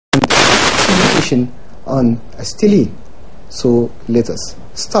information on acetylene. So let us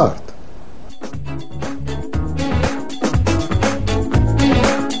start.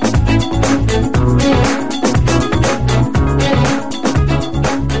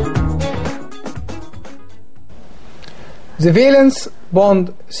 The valence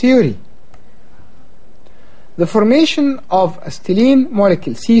bond theory. The formation of acetylene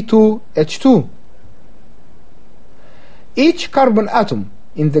molecule C2H2. Each carbon atom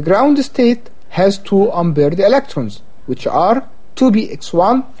in the ground state has two unpaired electrons, which are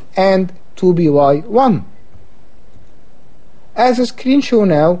 2px1 and 2py1. As the screen shows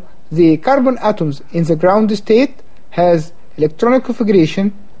now, the carbon atoms in the ground state has electronic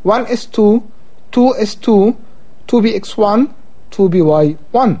configuration 1s2, 2s2, 2px1,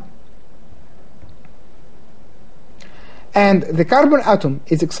 2py1. And the carbon atom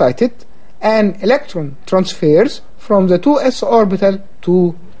is excited, and electron transfers from the 2s orbital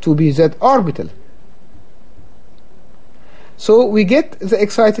to 2pz orbital. So we get the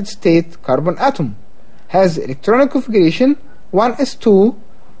excited state carbon atom has electronic configuration 1s2,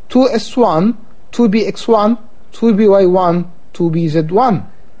 2s1, 2px1, 2py1, 2pz1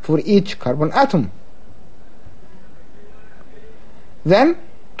 for each carbon atom. Then,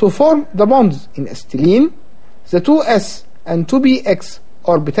 to form the bonds in acetylene, the 2s and 2px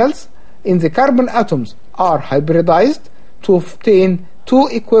orbitals in the carbon atoms are hybridized to obtain two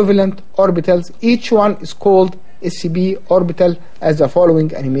equivalent orbitals. Each one is called SB orbital, as the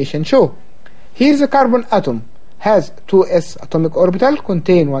following animation show. Here the carbon atom has 2s atomic orbital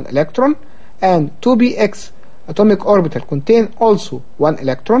contain one electron, and 2px atomic orbital contain also one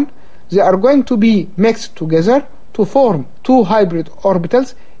electron. They are going to be mixed together to form two hybrid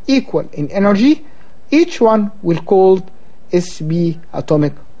orbitals equal in energy. Each one will called SB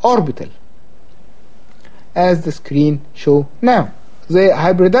atomic orbital, as the screen show now. The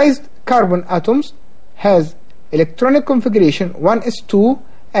hybridized carbon atoms has electronic configuration 1s2,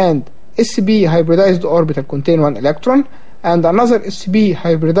 and SB hybridized orbital contain one electron, and another SB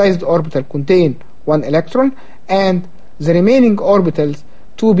hybridized orbital contain one electron, and the remaining orbitals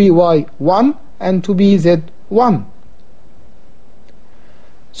 2py1 and 2pz1.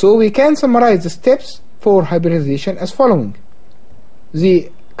 So we can summarize the steps for hybridization as following.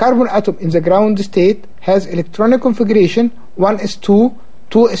 The carbon atom in the ground state has electronic configuration 1s2,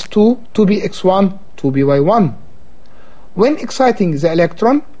 2s2, 2px1, 2py1. When exciting the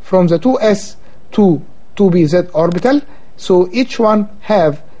electron from the 2s to 2pz orbital, so each one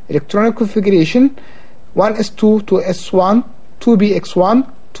have electronic configuration 1s2, 2s1,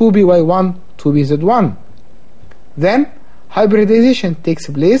 2px1, 2py1, 2pz1. Then hybridization takes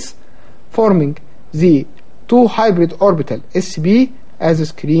place, forming the two hybrid orbital SB, as the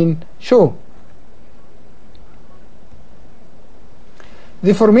screen show.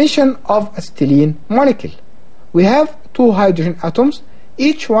 The formation of acetylene molecule. We have two hydrogen atoms.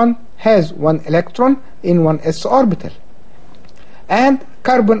 Each one has one electron in one s orbital, and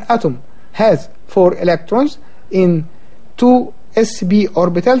carbon atom has 4 electrons in 2 sb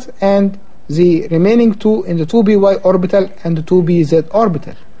orbitals, and the remaining 2 in the 2py orbital and the 2pz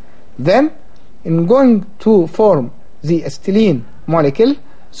orbital. Then, in going to form the acetylene molecule,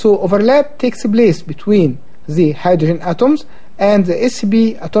 so overlap takes place between the hydrogen atoms and the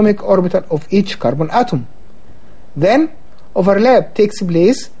sb atomic orbital of each carbon atom. Then overlap takes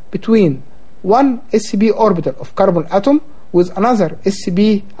place between one sb orbital of carbon atom with another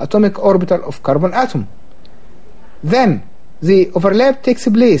sb atomic orbital of carbon atom. Then the overlap takes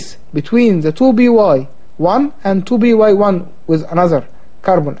place between the 2py1 and 2py1 with another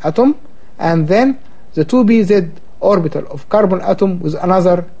carbon atom, and then the 2pz orbital of carbon atom with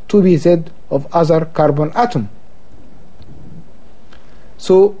another 2pz of other carbon atom.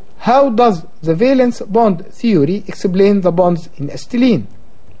 So how does the valence bond theory explain the bonds in acetylene?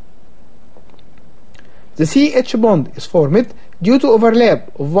 The CH bond is formed due to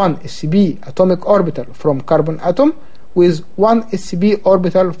overlap of one sb atomic orbital from carbon atom with one sb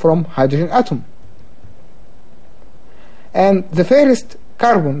orbital from hydrogen atom. And the first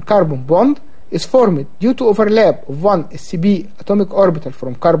carbon-carbon bond is formed due to overlap of one sb atomic orbital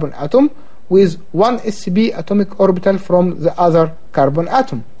from carbon atom with one sb atomic orbital from the other carbon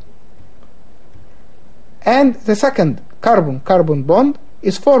atom. And the second carbon-carbon bond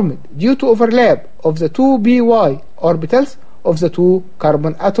is formed due to overlap of the 2py orbitals of the two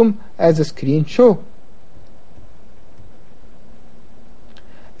carbon atom, as the screen show.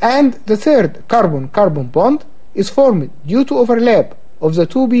 And the third carbon-carbon bond is formed due to overlap of the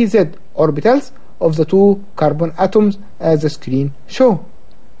 2pz orbitals of the two carbon atoms, as the screen show.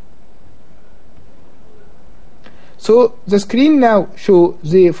 So the screen now shows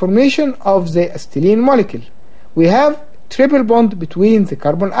the formation of the acetylene molecule. We have triple bond between the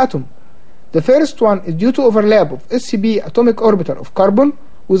carbon atom. The first one is due to overlap of SCP atomic orbital of carbon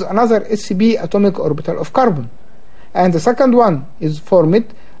with another SCP atomic orbital of carbon. And the second one is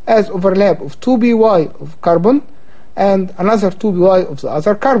formed as overlap of 2py of carbon and another 2py of the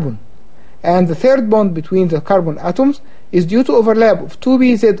other carbon. And the third bond between the carbon atoms is due to overlap of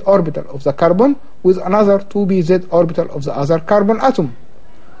 2pz orbital of the carbon with another 2pz orbital of the other carbon atom,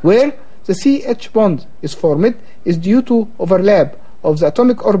 where the CH bond is formed is due to overlap of the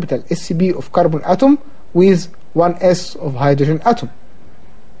atomic orbital SCP of carbon atom with 1s of hydrogen atom.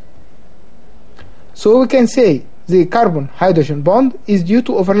 So we can say the carbon-hydrogen bond is due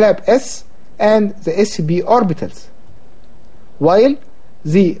to overlap S and the SCP orbitals, while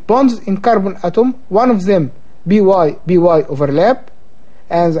the bonds in carbon atom, one of them BY overlap,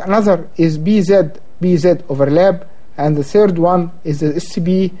 and another is BZ overlap, and the third one is the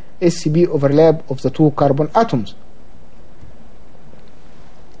SCP overlap of the two carbon atoms.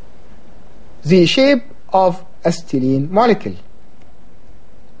 The shape of acetylene molecule.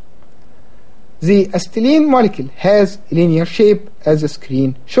 The acetylene molecule has a linear shape as the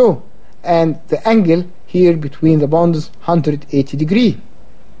screen shows, and the angle here between the bonds 180 degrees.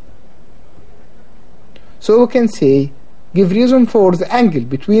 So we can say, give reason for the angle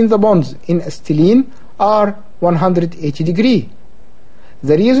between the bonds in acetylene are 180 degrees.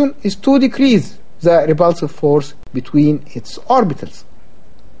 The reason is to decrease the repulsive force between its orbitals.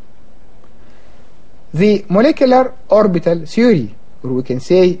 The molecular orbital theory, or we can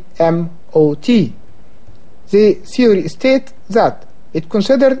say MOT. The theory states that it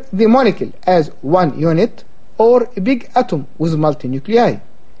considers the molecule as one unit or a big atom with multinuclei,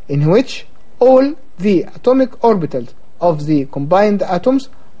 in which all the atomic orbitals of the combined atoms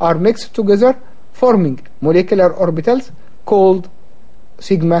are mixed together, forming molecular orbitals called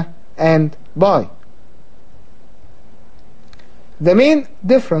sigma and pi. The main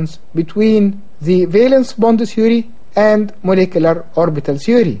difference between the valence bond theory and molecular orbital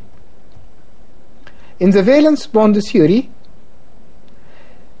theory. In the valence bond theory,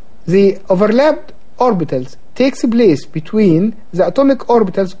 the overlapped orbitals takes place between the atomic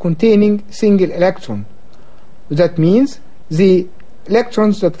orbitals containing single electron. That means the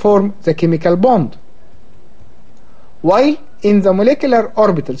electrons that form the chemical bond. While in the molecular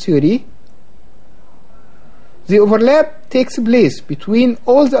orbital theory, the overlap takes place between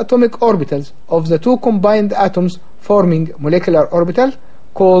all the atomic orbitals of the two combined atoms, forming molecular orbital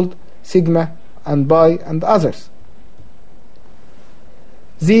called sigma and pi and others.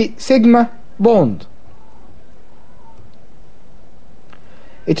 The sigma bond.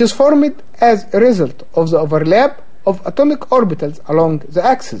 It is formed as a result of the overlap of atomic orbitals along the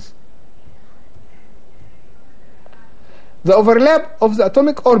axis. The overlap of the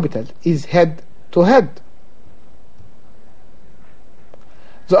atomic orbital is head to head.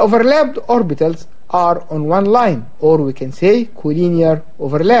 The overlapped orbitals are on one line, or we can say collinear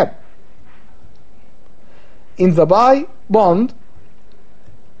overlap. In the pi bond,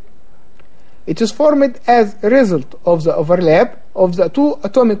 it is formed as a result of the overlap of the two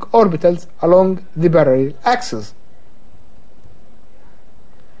atomic orbitals along the parallel axis.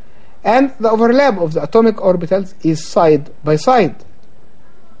 And the overlap of the atomic orbitals is side by side.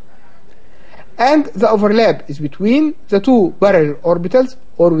 And the overlap is between the two parallel orbitals,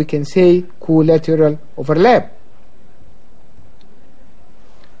 or we can say collateral overlap.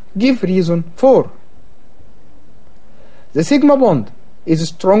 Give reason for. The sigma bond is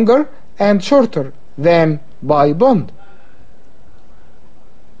stronger and shorter than pi bond,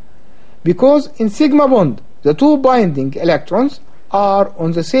 because in sigma bond the two binding electrons are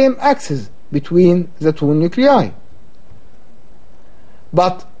on the same axis between the two nuclei,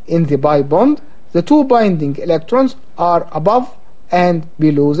 but in the pi bond the two binding electrons are above and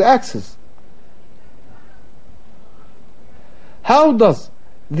below the axis. How does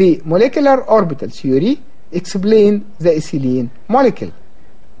the molecular orbital theory explain the acetylene molecule?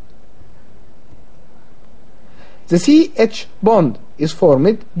 The CH bond is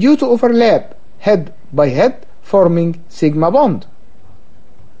formed due to overlap head by head, forming sigma bond.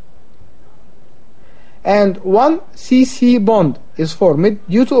 And one CC bond is formed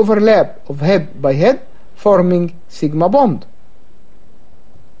due to overlap of head by head, forming sigma bond.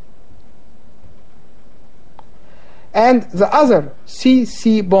 And the other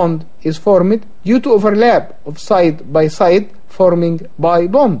CC bond is formed due to overlap of side by side, forming pi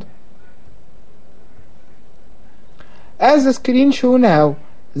bond. As the screen shows now,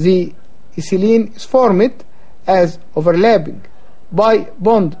 the acetylene is formed as overlapping pi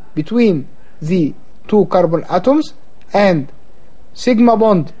bond between the two carbon atoms and sigma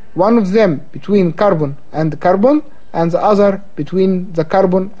bond, one of them between carbon and carbon, and the other between the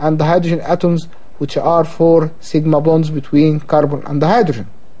carbon and the hydrogen atoms, which are 4 sigma bonds between carbon and the hydrogen.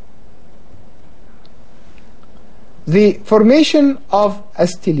 The formation of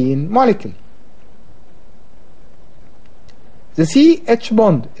acetylene molecule. The CH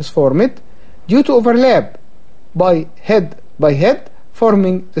bond is formed due to overlap by head,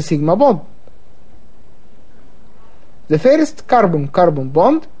 forming the sigma bond. The first carbon-carbon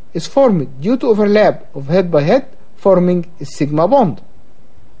bond is formed due to overlap of head, forming a sigma bond.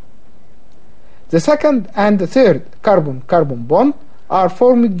 The second and the third carbon-carbon bond are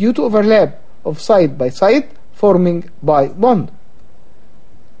formed due to overlap of side, forming bi bond.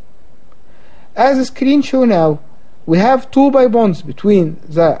 As the screen shows now, we have 2 pi bonds between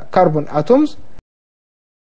the carbon atoms,